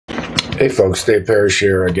Hey folks, Dave Parrish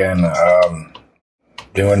here again,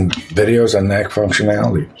 doing videos on Knack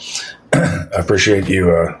functionality. I appreciate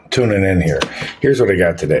you tuning in here. Here's what I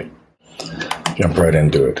got today. Jump right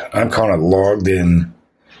into it. I'm calling it Logged In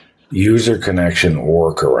User Connection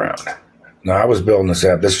Workaround. Now, I was building this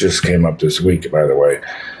app. This just came up this week, by the way.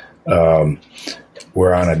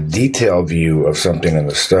 We're on a detailed view of something in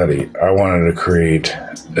the study. I wanted to create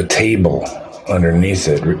a table underneath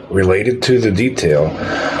it related to the detail.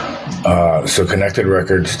 So connected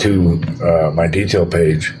records to my detail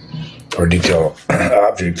page or detail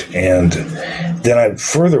object. And then I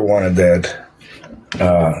further wanted that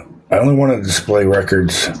I only wanted to display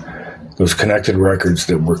records, those connected records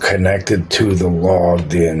that were connected to the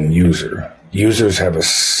logged in user. Users have a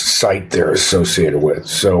site they're associated with.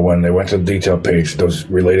 So when they went to the detail page, those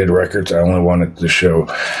related records, I only wanted to show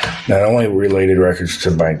not only related records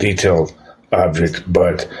to my detail object,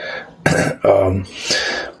 but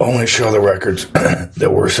only show the records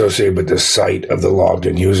that were associated with the site of the logged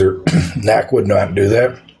in user. Knack would not do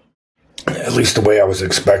that, at least the way I was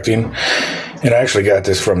expecting. And I actually got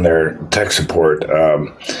this from their tech support.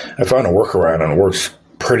 I found a workaround and it works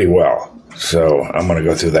pretty well. So I'm going to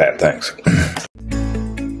go through that. Thanks.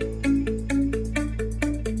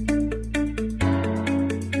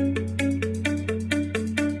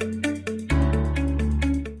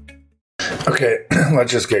 Okay,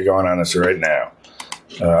 let's just get going on this right now.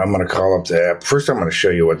 I'm going to call up the app. First, I'm going to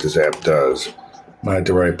show you what this app does. Am I at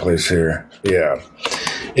the right place here? Yeah.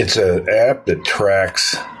 It's an app that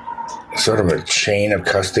tracks sort of a chain of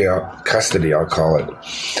custody, I'll call it,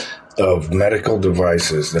 of medical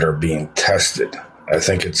devices that are being tested. I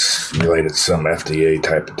think it's related to some FDA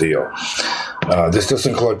type of deal. This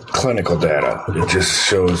doesn't collect clinical data. It just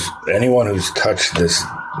shows anyone who's touched this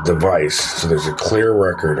device. So there's a clear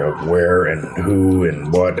record of where and who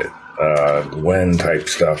and what, when type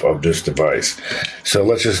stuff of this device. So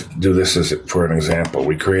let's just do this as for an example.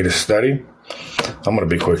 We create a study. I'm going to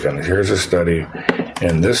be quick on it. Here's a study.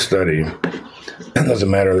 And this study, it doesn't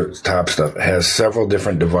matter the top stuff, it has several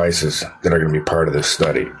different devices that are going to be part of this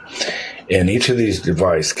study. And each of these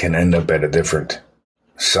devices can end up at a different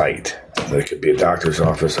site. It could be a doctor's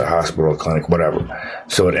office, a hospital, a clinic, whatever.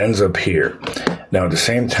 So it ends up here. Now, at the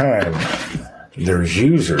same time, there's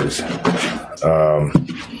users. Get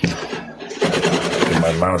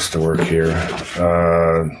my mouse to work here.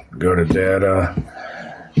 Go to data.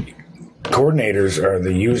 Coordinators are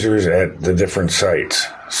the users at the different sites.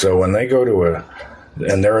 So when they go to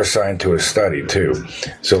and they're assigned to a study too.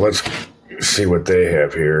 So let's see what they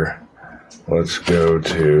have here. Let's go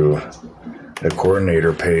to the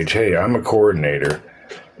coordinator page. Hey, I'm a coordinator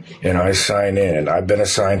and I sign in. I've been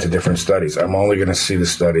assigned to different studies. I'm only going to see the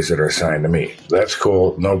studies that are assigned to me. That's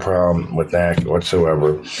cool. No problem with that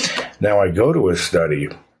whatsoever. Now I go to a study.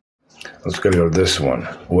 Let's go to this one.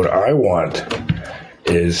 What I want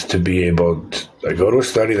is to be able to I go to a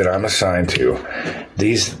study that I'm assigned to.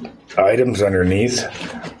 These items underneath,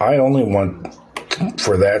 I only want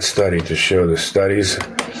for that study to show the studies,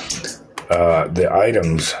 the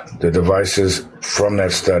items, the devices from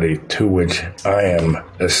that study to which I am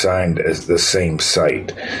assigned as the same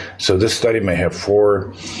site. So this study may have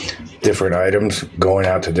 4 different items going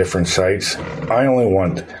out to different sites. I only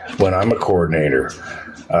want, when I'm a coordinator,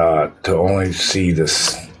 to only see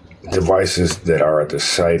this devices that are at the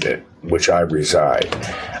site at which I reside.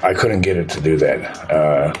 I couldn't get it to do that,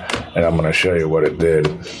 and I'm going to show you what it did.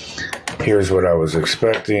 Here's what I was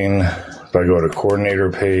expecting. If I go to coordinator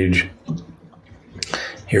page,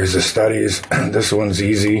 here's the studies. This one's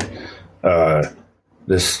easy.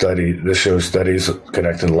 This shows studies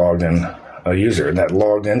connected logged in a user. And that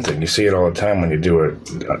logged in thing, you see it all the time when you do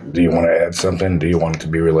it. Do you want to add something? Do you want it to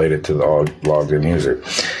be related to the logged in user?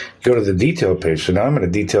 Go to the detail page. So now I'm at a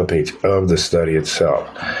detail page of the study itself.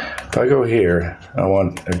 If I go here, I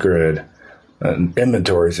want a grid.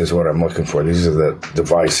 Inventories is what I'm looking for. These are the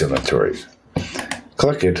device inventories.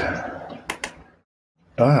 Click it.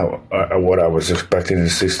 What I was expecting to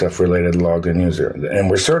see stuff related to logged in user. And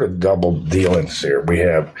we're sort of double dealing here. We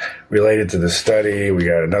have related to the study. We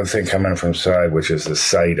got another thing coming from side, which is the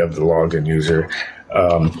site of the logged in user.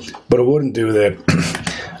 But it wouldn't do that.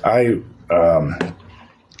 I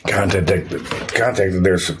contacted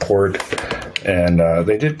their support, and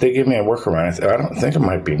they gave me a workaround. I don't think it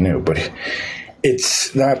might be new, but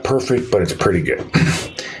it's not perfect, but it's pretty good.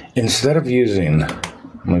 Instead of using, I'm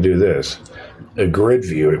going to do this, a grid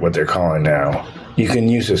view, what they're calling now, you can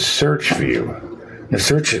use a search view. The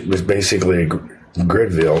search is basically a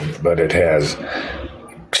grid view, but it has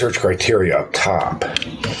search criteria up top,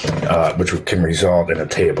 which can result in a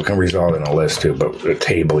table. Can result in a list too, but a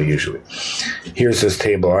table usually. Here's this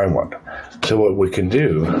table I want. So what we can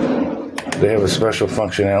do, they have a special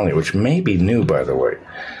functionality, which may be new, by the way.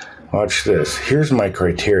 Watch this. Here's my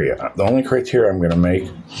criteria. The only criteria I'm going to make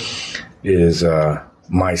is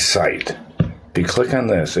my site. If you click on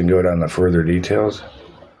this and go down to further details,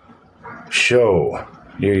 show.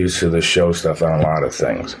 You're used to the show stuff on a lot of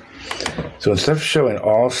things. So instead of showing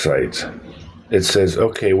all sites, it says,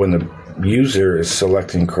 okay, when the user is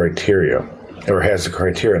selecting criteria, or has the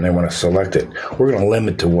criteria and they want to select it, we're going to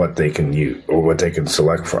limit to what they can use or what they can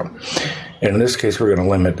select from. And in this case, we're going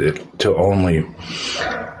to limit it to only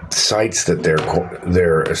sites that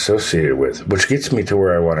they're associated with, which gets me to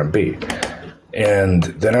where I want to be. And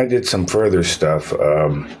then I did some further stuff.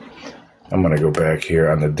 I'm going to go back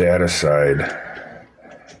here on the data side,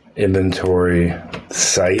 inventory,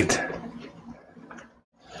 site.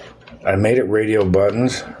 I made it radio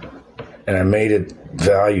buttons, and I made it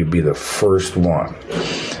value be the first one,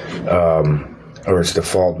 or its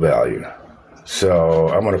default value. So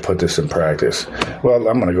I'm going to put this in practice. Well,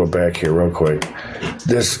 I'm going to go back here real quick.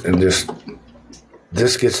 This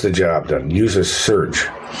gets the job done. Use a search.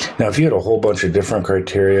 Now, if you had a whole bunch of different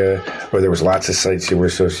criteria, or there was lots of sites you were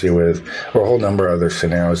associated with, or a whole number of other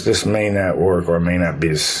scenarios, this may not work or may not be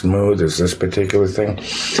as smooth as this particular thing.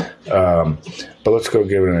 But let's go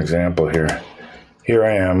give it an example here. Here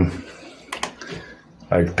I am.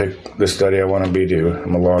 I picked the study I want to be do.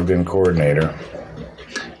 I'm a logged in coordinator.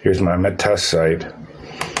 I'm at test site.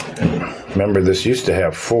 Remember, this used to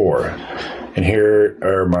have 4. And here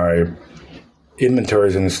are my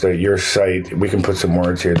inventories in the state. Your site, we can put some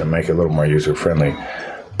words here to make it a little more user-friendly.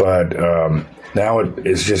 But now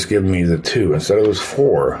it's just giving me the 2. Instead of those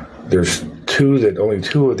 4, there's 2 that only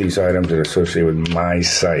 2 of these items are associated with my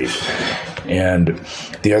site. And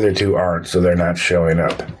the other 2 aren't, so they're not showing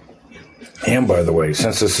up. And by the way,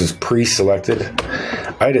 since this is pre-selected,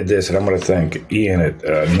 I did this, and I'm going to thank Ian at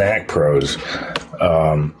Knack Pros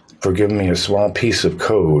for giving me a small piece of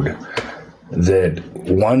code that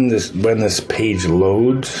when this page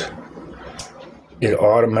loads, it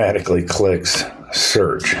automatically clicks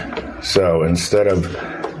search. So instead of,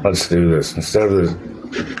 let's do this, instead of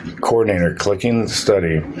the coordinator clicking the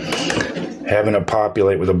study, having it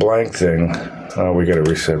populate with a blank thing, we got to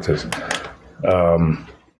reset this.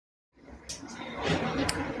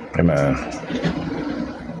 Come on.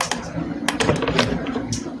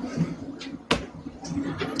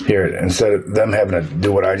 Here, instead of them having to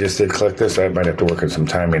do what I just did, click this, I might have to work on some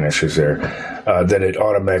timing issues there. Then it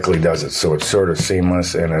automatically does it, so it's sort of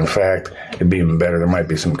seamless. And in fact, it'd be even better. There might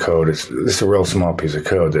be some code. This is a real small piece of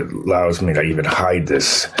code that allows me to even hide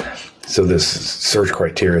this. So this search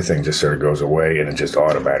criteria thing just sort of goes away, and it just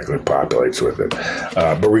automatically populates with it.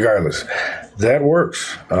 But regardless, that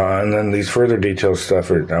works. And then these further detailed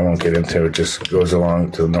stuff, I won't get into. It just goes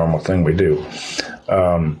along to the normal thing we do.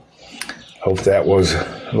 Hope that was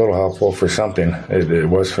a little helpful for something. It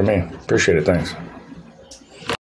was for me. Appreciate it. Thanks.